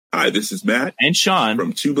Hi, this is Matt and Sean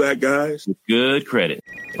from Two Black Guys with Good Credit.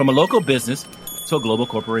 From a local business to a global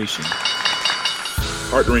corporation.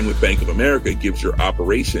 Partnering with Bank of America gives your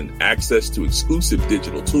operation access to exclusive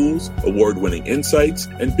digital tools, award-winning insights,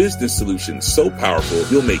 and business solutions so powerful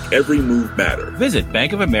you'll make every move matter. Visit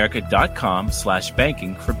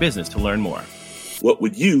bankofamerica.com/banking for business to learn more. What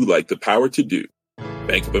would you like the power to do?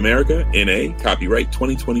 Bank of America, N.A., copyright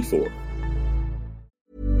 2024.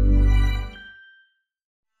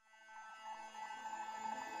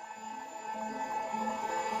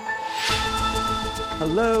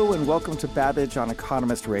 Hello and welcome to Babbage on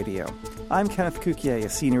Economist Radio. I'm Kenneth Cukier, a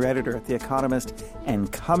senior editor at The Economist,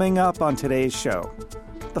 and coming up on today's show,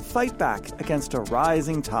 the fight back against a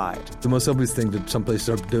rising tide. The most obvious thing that some places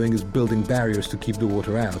are doing is building barriers to keep the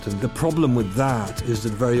water out. And the problem with that is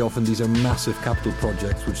that very often these are massive capital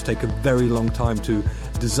projects which take a very long time to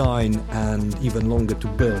design and even longer to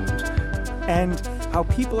build. And how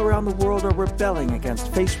people around the world are rebelling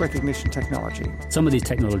against face recognition technology. Some of these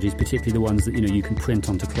technologies, particularly the ones that you can print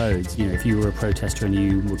onto clothes, if you were a protester and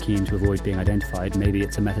you were keen to avoid being identified, maybe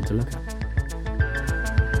it's a method to look at.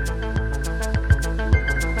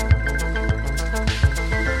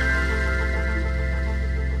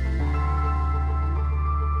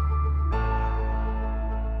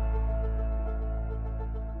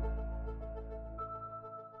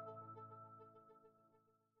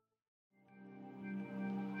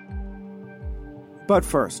 But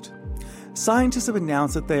first, scientists have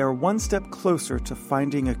announced that they are one step closer to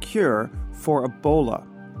finding a cure for Ebola.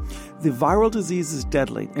 The viral disease is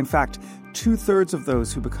deadly. In fact, 2/3 of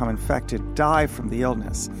those who become infected die from the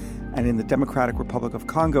illness. And in the Democratic Republic of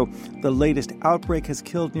Congo, the latest outbreak has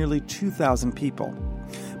killed nearly 2,000 people.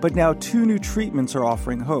 But now 2 new treatments are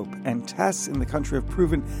offering hope, and tests in the country have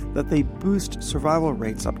proven that they boost survival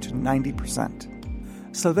rates up to 90%.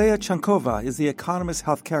 Slavea Chankova is the Economist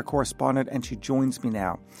healthcare correspondent, and she joins me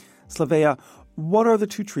now. Slavea, what are the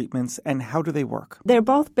 2 treatments and how do they work? They're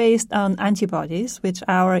both based on antibodies, which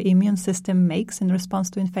our immune system makes in response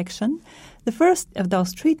to infection. The first of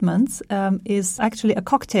those treatments is actually a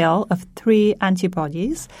cocktail of 3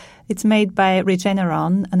 antibodies. It's made by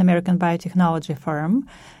Regeneron, an American biotechnology firm.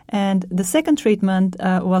 And the second treatment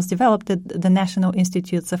was developed at the National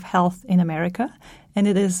Institutes of Health in America. And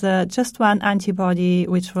it is just one antibody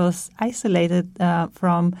which was isolated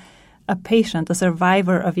from a patient, a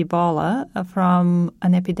survivor of Ebola, from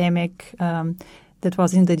an epidemic that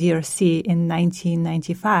was in the DRC in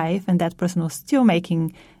 1995. And that person was still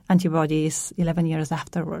making antibodies 11 years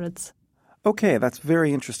afterwards. Okay, that's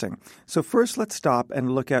very interesting. So first, let's stop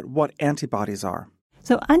and look at what antibodies are.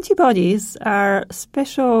 So antibodies are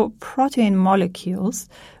special protein molecules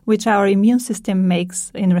which our immune system makes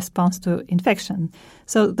in response to infection.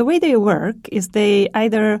 So the way they work is they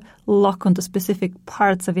either lock onto specific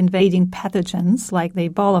parts of invading pathogens like the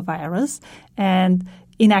Ebola virus and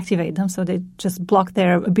inactivate them, so they just block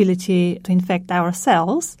their ability to infect our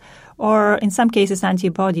cells. Or in some cases,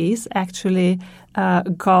 antibodies actually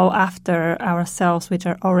go after our cells which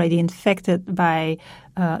are already infected by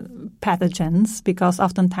pathogens, because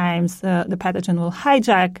oftentimes the pathogen will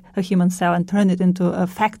hijack a human cell and turn it into a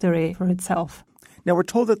factory for itself. Now, we're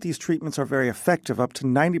told that these treatments are very effective, up to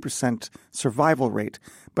 90% survival rate.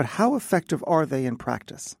 But how effective are they in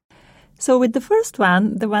practice? So with the first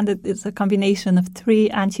one, the one that is a combination of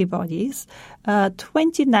 3 antibodies,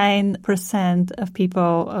 29% of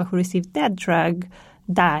people who received that drug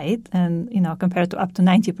died, and compared to up to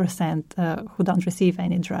 90% who don't receive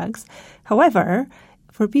any drugs. However,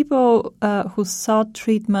 for people who sought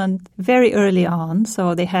treatment very early on,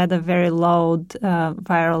 so they had a very low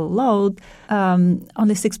viral load,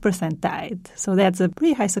 only 6% died. So that's a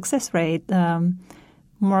pretty high success rate,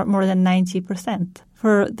 more than 90%.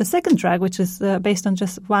 For the second drug, which is based on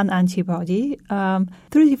just one antibody,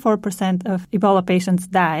 34% of Ebola patients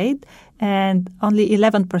died, and only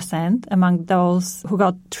 11% among those who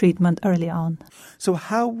got treatment early on. So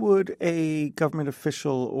how would a government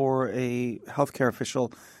official or a healthcare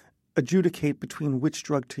official adjudicate between which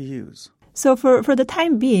drug to use? So for the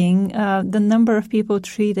time being, the number of people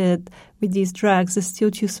treated with these drugs is still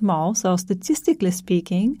too small. So statistically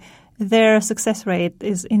speaking, their success rate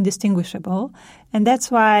is indistinguishable. And that's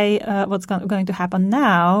why what's going to happen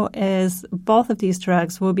now is both of these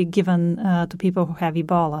drugs will be given to people who have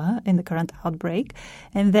Ebola in the current outbreak.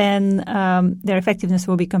 And then their effectiveness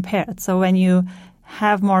will be compared. So when you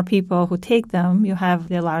have more people who take them, you have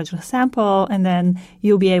the larger sample, and then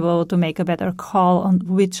you'll be able to make a better call on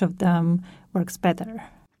which of them works better.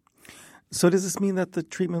 So does this mean that the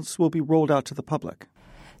treatments will be rolled out to the public?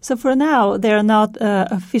 So for now, they're not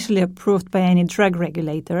officially approved by any drug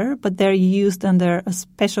regulator, but they're used under a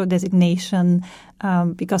special designation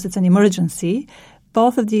because it's an emergency.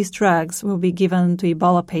 Both of these drugs will be given to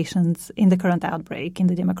Ebola patients in the current outbreak in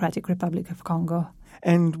the Democratic Republic of Congo.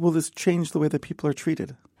 And will this change the way that people are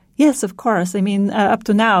treated? Yes, of course. I mean, up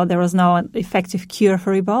to now, there was no effective cure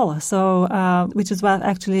for Ebola, so which is what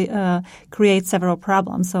actually creates several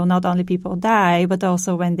problems. So not only people die, but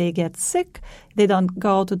also when they get sick, they don't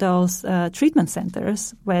go to those treatment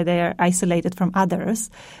centers where they are isolated from others,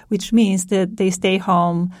 which means that they stay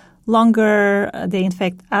home longer, they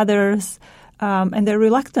infect others, and they're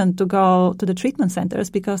reluctant to go to the treatment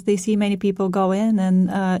centers because they see many people go in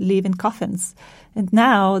and live in coffins. And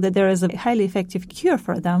now that there is a highly effective cure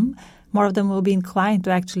for them, more of them will be inclined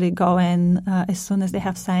to actually go in as soon as they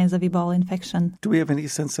have signs of Ebola infection. Do we have any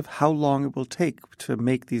sense of how long it will take to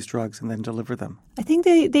make these drugs and then deliver them? I think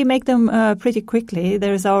they make them pretty quickly.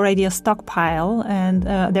 There's already a stockpile, and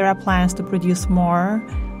there are plans to produce more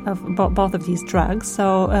of both of these drugs.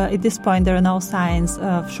 So at this point, there are no signs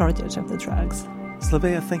of shortage of the drugs.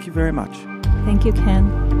 Slavea, thank you very much. Thank you,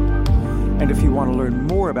 Ken. And if you want to learn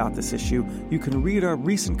more about this issue, you can read our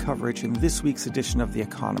recent coverage in this week's edition of The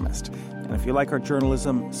Economist. And if you like our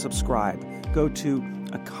journalism, subscribe. Go to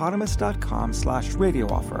economist.com/radio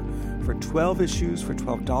offer for 12 issues for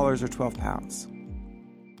 $12 or £12.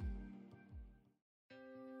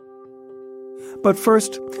 But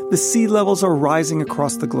first, the sea levels are rising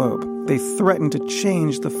across the globe. They threaten to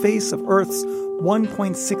change the face of Earth's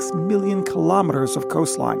 1.6 million kilometers of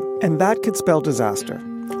coastline. And that could spell disaster.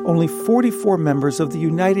 Only 44 members of the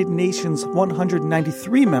United Nations'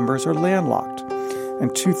 193 members are landlocked, and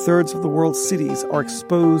 2/3 of the world's cities are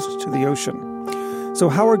exposed to the ocean. So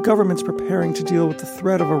how are governments preparing to deal with the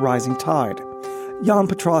threat of a rising tide? Jan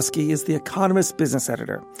Petrosky is The Economist business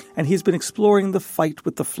editor, and he's been exploring the fight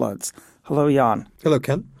with the floods. Hello, Jan. Hello,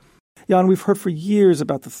 Ken. Jan, we've heard for years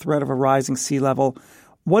about the threat of a rising sea level.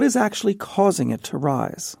 What is actually causing it to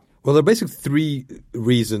rise? Well, there are basically three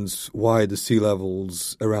reasons why the sea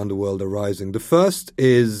levels around the world are rising. The first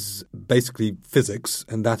is basically physics,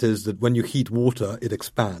 and that is that when you heat water, it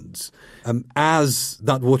expands. As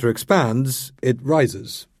that water expands, it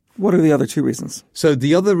rises. What are the other two reasons? So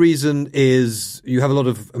the other reason is you have a lot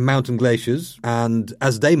of mountain glaciers, and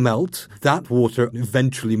as they melt, that water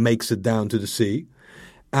eventually makes it down to the sea.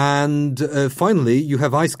 And finally, you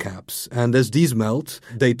have ice caps. And as these melt,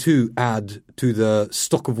 they too add to the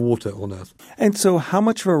stock of water on Earth. And so how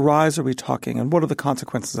much of a rise are we talking, and what are the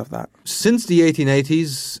consequences of that? Since the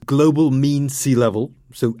 1880s, global mean sea level,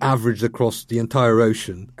 so averaged across the entire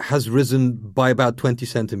ocean, has risen by about 20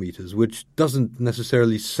 centimeters, which doesn't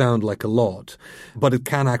necessarily sound like a lot, but it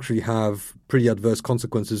can actually have pretty adverse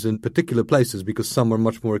consequences in particular places because some are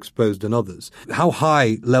much more exposed than others. How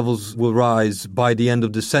high levels will rise by the end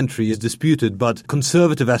of the century is disputed, but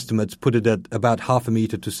conservative estimates put it at about half a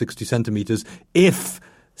meter to 60 centimeters if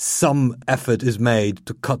some effort is made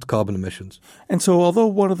to cut carbon emissions. And so although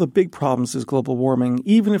one of the big problems is global warming,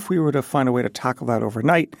 even if we were to find a way to tackle that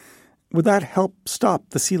overnight, would that help stop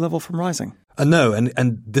the sea level from rising? No,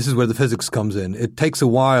 and this is where the physics comes in. It takes a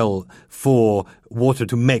while for water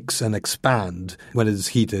to mix and expand when it is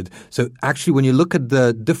heated. So actually, when you look at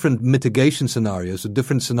the different mitigation scenarios, the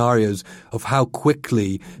different scenarios of how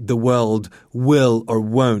quickly the world will or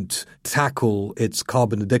won't tackle its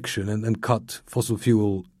carbon addiction and cut fossil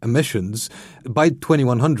fuel emissions, by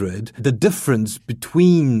 2100, the difference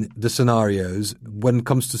between the scenarios when it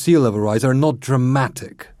comes to sea level rise are not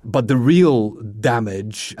dramatic. But the real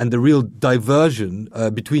damage and the real diversion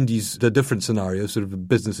between the different scenarios, sort of a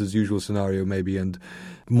business as usual scenario maybe and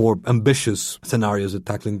more ambitious scenarios at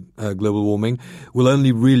tackling global warming, will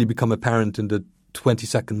only really become apparent in the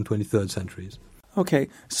 22nd, 23rd centuries. Okay,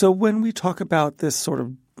 so when we talk about this sort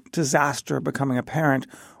of disaster becoming apparent,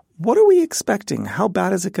 what are we expecting? How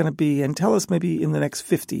bad is it going to be? And tell us maybe in the next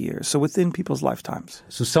 50 years, so within people's lifetimes.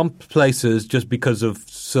 So some places, just because of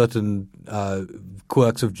certain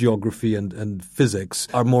quirks of geography and physics,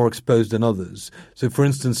 are more exposed than others. So, for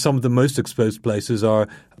instance, some of the most exposed places are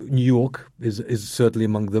New York is certainly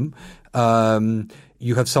among them.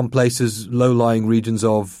 You have some places, low-lying regions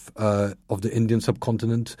of the Indian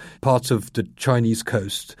subcontinent, parts of the Chinese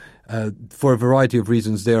coast. For a variety of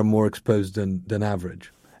reasons, they are more exposed than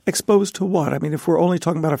average. Exposed to what? I mean, if we're only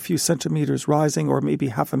talking about a few centimeters rising or maybe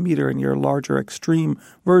half a meter in your larger extreme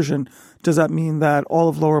version, does that mean that all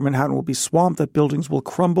of Lower Manhattan will be swamped, that buildings will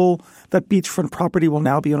crumble, that beachfront property will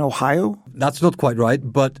now be in Ohio? That's not quite right.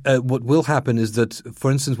 But what will happen is that, for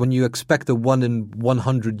instance, when you expect a 1 in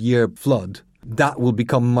 100-year flood, that will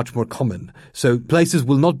become much more common. So places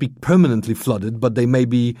will not be permanently flooded, but they may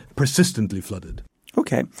be persistently flooded.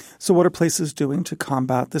 Okay, so what are places doing to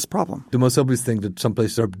combat this problem? The most obvious thing that some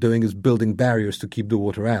places are doing is building barriers to keep the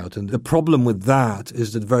water out. And the problem with that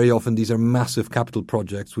is that very often these are massive capital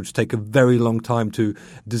projects which take a very long time to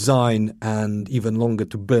design and even longer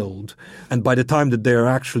to build. And by the time that they are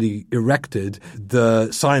actually erected,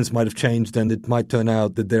 the science might have changed and it might turn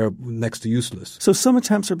out that they're next to useless. So some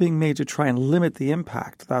attempts are being made to try and limit the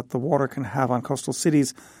impact that the water can have on coastal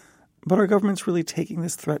cities. But are governments really taking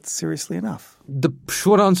this threat seriously enough? The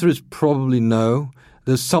short answer is probably no.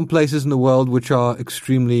 There's some places in the world which are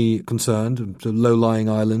extremely concerned, so low-lying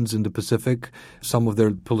islands in the Pacific. Some of their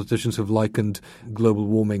politicians have likened global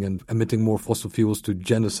warming and emitting more fossil fuels to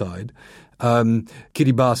genocide.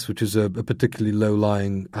 Kiribati, which is a particularly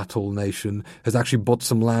low-lying atoll nation, has actually bought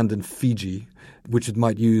some land in Fiji, which it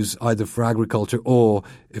might use either for agriculture or,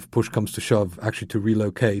 if push comes to shove, actually to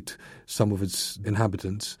relocate some of its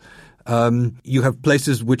inhabitants. You have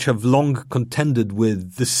places which have long contended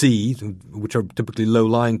with the sea, which are typically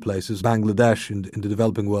low-lying places, Bangladesh in the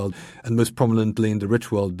developing world, and most prominently in the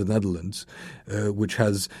rich world, the Netherlands, which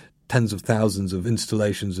has tens of thousands of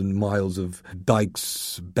installations and miles of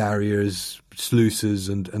dikes, barriers, sluices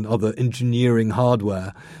and other engineering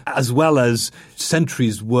hardware, as well as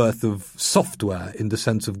centuries worth of software in the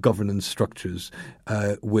sense of governance structures,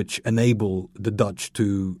 which enable the Dutch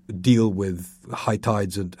to deal with high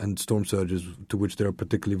tides and storm surges to which they are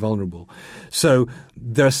particularly vulnerable. So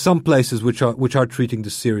there are some places which are treating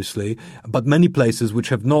this seriously, but many places which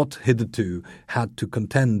have not hitherto had to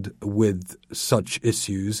contend with such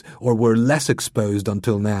issues or were less exposed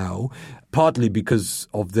until now, partly because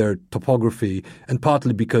of their topography and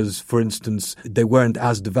partly because, for instance, they weren't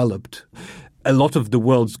as developed. A lot of the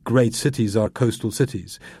world's great cities are coastal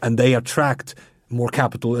cities, and they attract more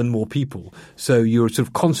capital and more people. So you're sort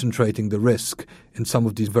of concentrating the risk in some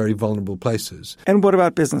of these very vulnerable places. And what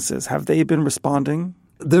about businesses? Have they been responding?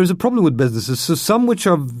 There's a problem with businesses. So some which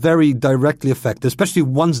are very directly affected, especially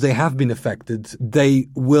once they have been affected, they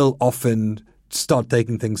will often start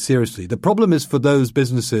taking things seriously. The problem is for those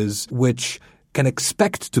businesses which can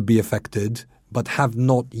expect to be affected but have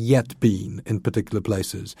not yet been in particular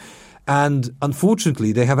places. And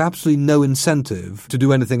unfortunately, they have absolutely no incentive to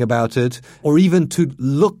do anything about it or even to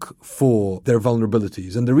look for their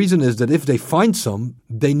vulnerabilities. And the reason is that if they find some,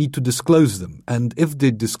 they need to disclose them. And if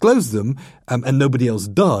they disclose them and nobody else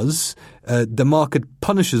does, the market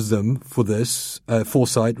punishes them for this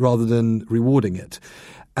foresight rather than rewarding it.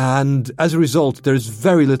 And as a result, there's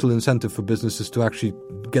very little incentive for businesses to actually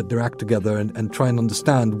get their act together and try and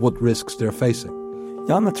understand what risks they're facing.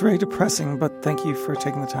 Jan, that's very depressing, but thank you for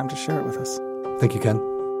taking the time to share it with us. Thank you, Ken.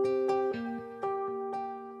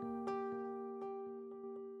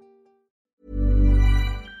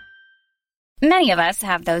 Many of us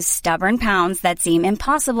have those stubborn pounds that seem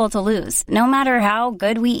impossible to lose, no matter how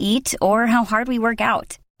good we eat or how hard we work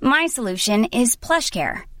out. My solution is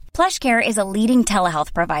PlushCare. PlushCare is a leading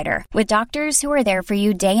telehealth provider with doctors who are there for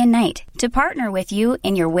you day and night to partner with you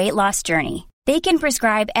in your weight loss journey. They can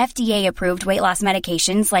prescribe FDA-approved weight loss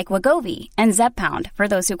medications like Wegovy and Zepbound for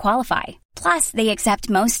those who qualify. Plus, they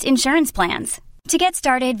accept most insurance plans. To get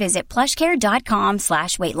started, visit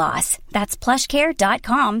plushcare.com/weightloss. That's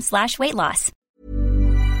plushcare.com/weightloss.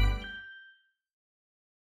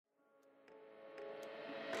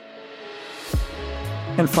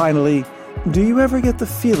 And finally, do you ever get the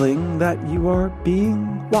feeling that you are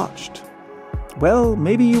being watched? Well,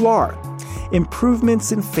 maybe you are.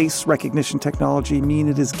 Improvements in face recognition technology mean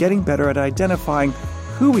it is getting better at identifying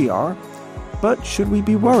who we are. But should we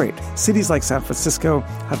be worried? Cities like San Francisco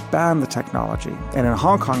have banned the technology. And in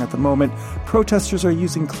Hong Kong at the moment, protesters are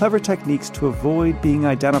using clever techniques to avoid being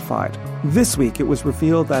identified. This week, it was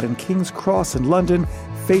revealed that in King's Cross in London,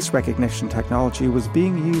 face recognition technology was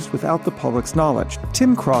being used without the public's knowledge.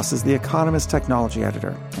 Tim Cross is the Economist technology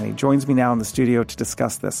editor, and he joins me now in the studio to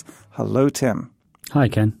discuss this. Hello, Tim. Hi,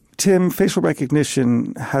 Ken. Tim, facial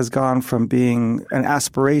recognition has gone from being an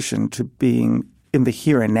aspiration to being in the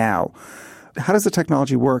here and now. How does the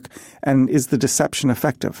technology work, and is the deception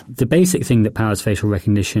effective? The basic thing that powers facial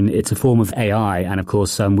recognition, it's a form of AI. And of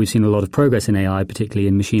course, we've seen a lot of progress in AI, particularly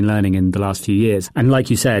in machine learning in the last few years. And like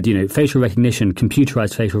you said, facial recognition,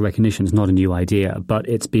 computerized facial recognition is not a new idea, but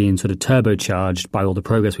it's been sort of turbocharged by all the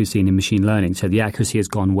progress we've seen in machine learning. So the accuracy has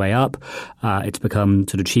gone way up. It's become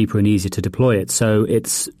sort of cheaper and easier to deploy it. So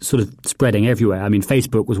it's sort of spreading everywhere. I mean,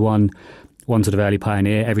 Facebook was one one sort of early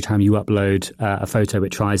pioneer. Every time you upload a photo,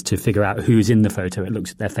 it tries to figure out who's in the photo. It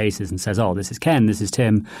looks at their faces and says, oh, this is Ken, this is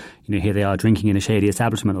Tim. Here they are drinking in a shady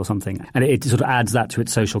establishment or something. And it sort of adds that to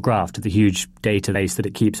its social graph, to the huge database that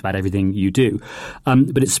it keeps about everything you do.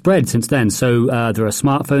 But it's spread since then. So there are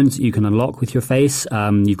smartphones that you can unlock with your face.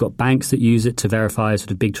 You've got banks that use it to verify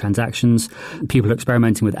sort of big transactions. People are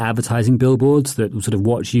experimenting with advertising billboards that will sort of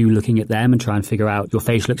watch you looking at them and try and figure out your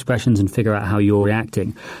facial expressions and figure out how you're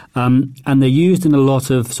reacting. And they're used in a lot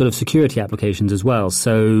of sort of security applications as well.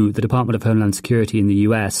 So the Department of Homeland Security in the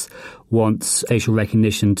US wants facial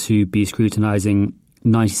recognition to be scrutinizing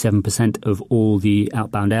 97% of all the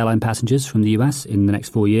outbound airline passengers from the US in the next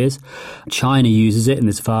 4 years. China uses it in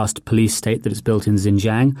this vast police state that it's built in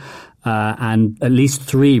Xinjiang. And at least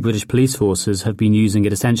 3 British police forces have been using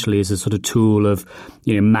it essentially as a sort of tool of,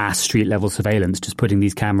 mass street-level surveillance, just putting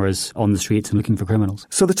these cameras on the streets and looking for criminals.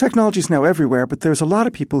 So the technology is now everywhere, but there's a lot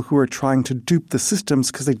of people who are trying to dupe the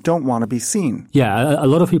systems because they don't want to be seen. Yeah, a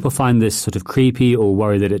lot of people find this sort of creepy or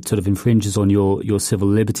worry that it sort of infringes on your civil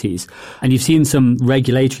liberties. And you've seen some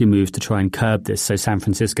regulatory moves to try and curb this. So San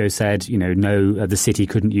Francisco said, no, the city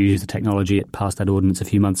couldn't use the technology. It passed that ordinance a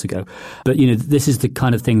few months ago. But, this is the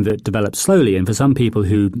kind of thing that develops slowly. And for some people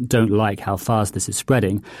who don't like how fast this is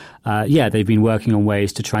spreading, they've been working on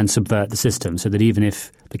ways to try and subvert the system so that even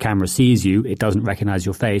if the camera sees you, it doesn't recognize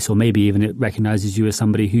your face, or maybe even it recognizes you as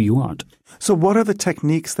somebody who you aren't. So what are the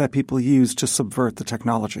techniques that people use to subvert the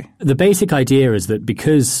technology? The basic idea is that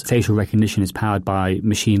because facial recognition is powered by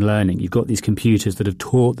machine learning, you've got these computers that have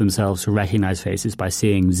taught themselves to recognize faces by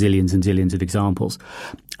seeing zillions and zillions of examples.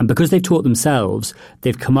 And because they've taught themselves,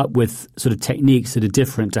 they've come up with sort of techniques that are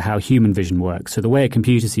different to how human vision works. So the way a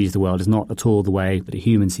computer sees the world is not at all the way that a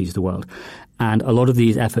human sees the world. And a lot of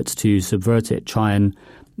these efforts to subvert it try and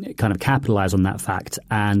kind of capitalize on that fact,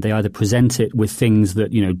 and they either present it with things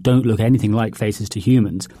that, don't look anything like faces to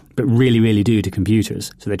humans, but really, really do to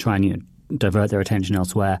computers. So they try and, divert their attention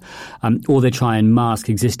elsewhere, or they try and mask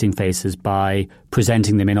existing faces by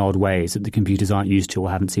presenting them in odd ways that the computers aren't used to or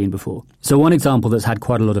haven't seen before. So one example that's had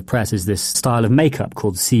quite a lot of press is this style of makeup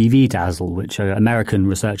called CV Dazzle, which an American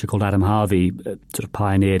researcher called Adam Harvey sort of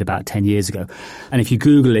pioneered about 10 years ago. And if you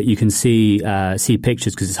Google it, you can see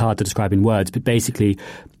pictures because it's hard to describe in words, but basically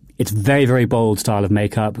it's very, very bold style of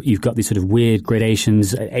makeup. You've got these sort of weird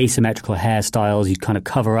gradations, asymmetrical hairstyles. You kind of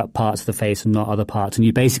cover up parts of the face and not other parts. And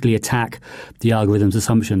you basically attack the algorithm's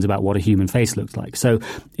assumptions about what a human face looks like. So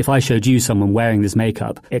if I showed you someone wearing this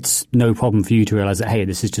makeup, it's no problem for you to realize that, hey,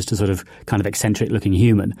 this is just a sort of kind of eccentric looking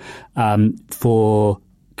human. For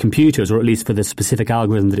computers, or at least for the specific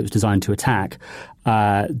algorithm that it was designed to attack,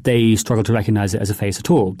 they struggle to recognize it as a face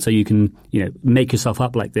at all. So you can, make yourself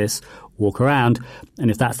up like this, walk around,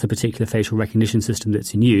 and if that's the particular facial recognition system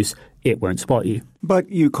that's in use, it won't spot you. But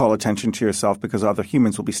you call attention to yourself because other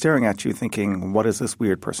humans will be staring at you thinking, what is this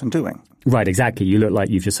weird person doing? Right, exactly. You look like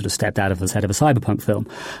you've just sort of stepped out of the set of a cyberpunk film.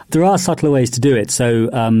 There are subtler ways to do it. So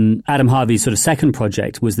Adam Harvey's sort of second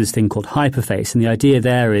project was this thing called hyperface, and the idea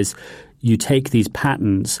there is you take these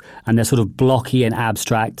patterns and they're sort of blocky and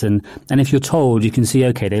abstract, and if you're told, you can see,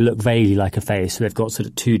 okay, they look vaguely like a face. So they've got sort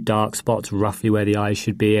of 2 dark spots roughly where the eyes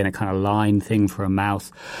should be and a kind of line thing for a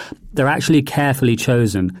mouth. They're actually carefully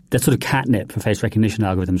chosen. They're sort of catnip for face recognition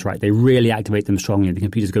algorithms, right? They really activate them strongly. The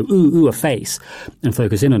computers go, ooh, a face, and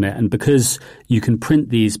focus in on it. And because you can print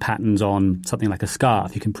these patterns on something like a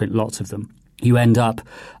scarf, you can print lots of them, you end up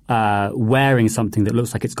wearing something that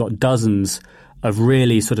looks like it's got dozens of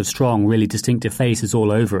really sort of strong, really distinctive faces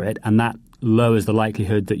all over it, and that lowers the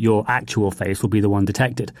likelihood that your actual face will be the one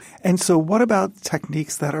detected. And so what about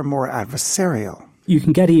techniques that are more adversarial? You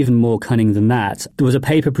can get even more cunning than that. There was a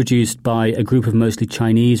paper produced by a group of mostly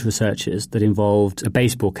Chinese researchers that involved a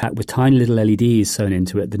baseball cap with tiny little LEDs sewn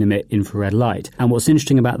into it that emit infrared light. And what's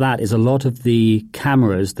interesting about that is a lot of the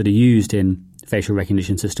cameras that are used in facial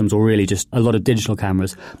recognition systems, or really just a lot of digital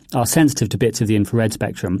cameras, are sensitive to bits of the infrared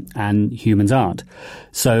spectrum, and humans aren't.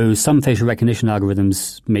 So some facial recognition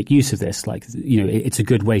algorithms make use of this. Like, it's a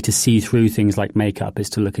good way to see through things like makeup is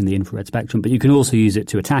to look in the infrared spectrum, but you can also use it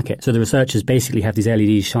to attack it. So the researchers basically have these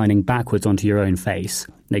LEDs shining backwards onto your own face.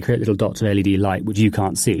 They create little dots of LED light, which you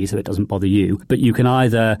can't see, so it doesn't bother you. But you can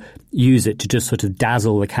either use it to just sort of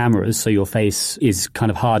dazzle the cameras so your face is kind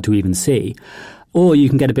of hard to even see, or you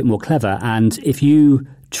can get a bit more clever, and if you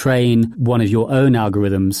train one of your own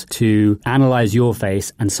algorithms to analyze your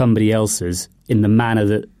face and somebody else's in the manner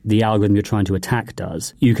that the algorithm you're trying to attack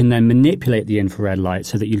does, you can then manipulate the infrared light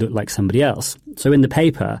so that you look like somebody else. So in the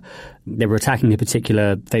paper, they were attacking a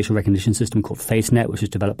particular facial recognition system called FaceNet, which was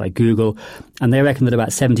developed by Google, and they reckon that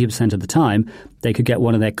about 70% of the time they could get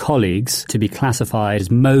one of their colleagues to be classified as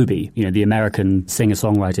Moby, the American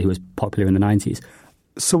singer-songwriter who was popular in the 90s.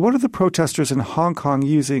 So what are the protesters in Hong Kong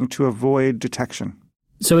using to avoid detection?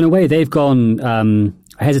 So in a way, they've gone,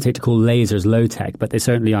 I hesitate to call lasers low-tech, but they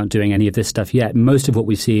certainly aren't doing any of this stuff yet. Most of what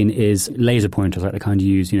we've seen is laser pointers, like the kind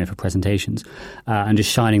you use, for presentations, and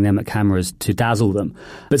just shining them at cameras to dazzle them.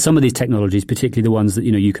 But some of these technologies, particularly the ones that,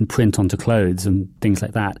 you can print onto clothes and things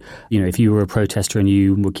like that, if you were a protester and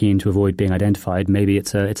you were keen to avoid being identified, maybe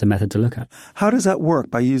it's a method to look at. How does that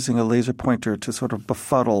work by using a laser pointer to sort of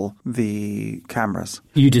befuddle the cameras?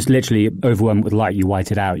 You just literally overwhelm it with light. You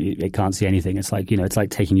white it out. It can't see anything. It's like, it's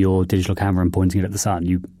like taking your digital camera and pointing it at the sun.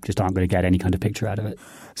 You just aren't going to get any kind of picture out of it.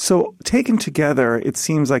 So taken together, it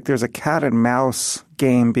seems like there's a cat and mouse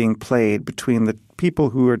game being played between the people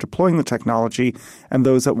who are deploying the technology and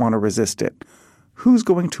those that want to resist it. Who's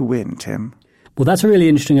going to win, Tim? Well, that's a really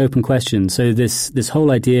interesting open question. So this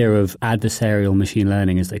whole idea of adversarial machine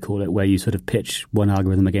learning, as they call it, where you sort of pitch one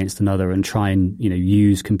algorithm against another and try and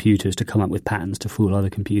use computers to come up with patterns to fool other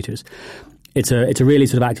computers. It's a really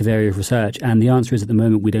sort of active area of research, and the answer is at the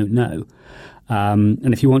moment we don't know.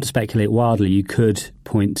 And if you want to speculate wildly, you could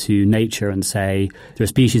point to nature and say there are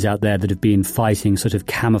species out there that have been fighting sort of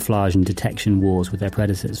camouflage and detection wars with their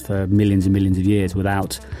predators for millions and millions of years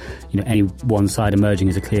without, any one side emerging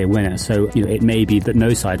as a clear winner. So, it may be that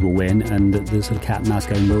no side will win and that the sort of cat and mouse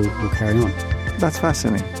game will carry on. That's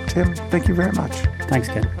fascinating. Tim, thank you very much. Thanks,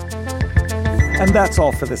 Ken. And that's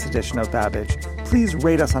all for this edition of Babbage. Please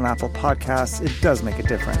rate us on Apple Podcasts. It does make a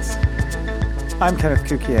difference. I'm Kenneth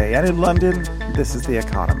Cukier, and in London, this is The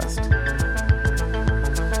Economist.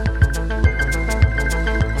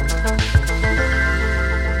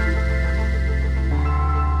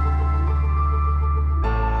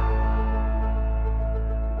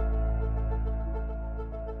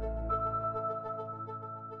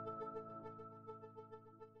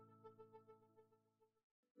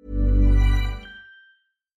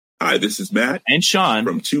 Hi, this is Matt And Sean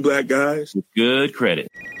from Two Black Guys with Good Credit.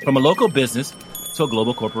 From a local business to a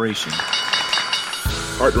global corporation.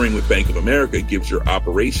 Partnering with Bank of America gives your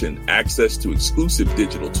operation access to exclusive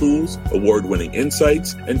digital tools, award-winning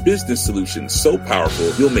insights, and business solutions so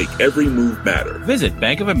powerful you'll make every move matter. Visit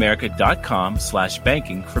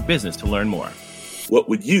bankofamerica.com/banking for business to learn more. What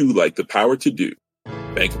would you like the power to do?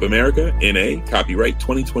 Bank of America, N.A., copyright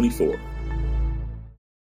 2024.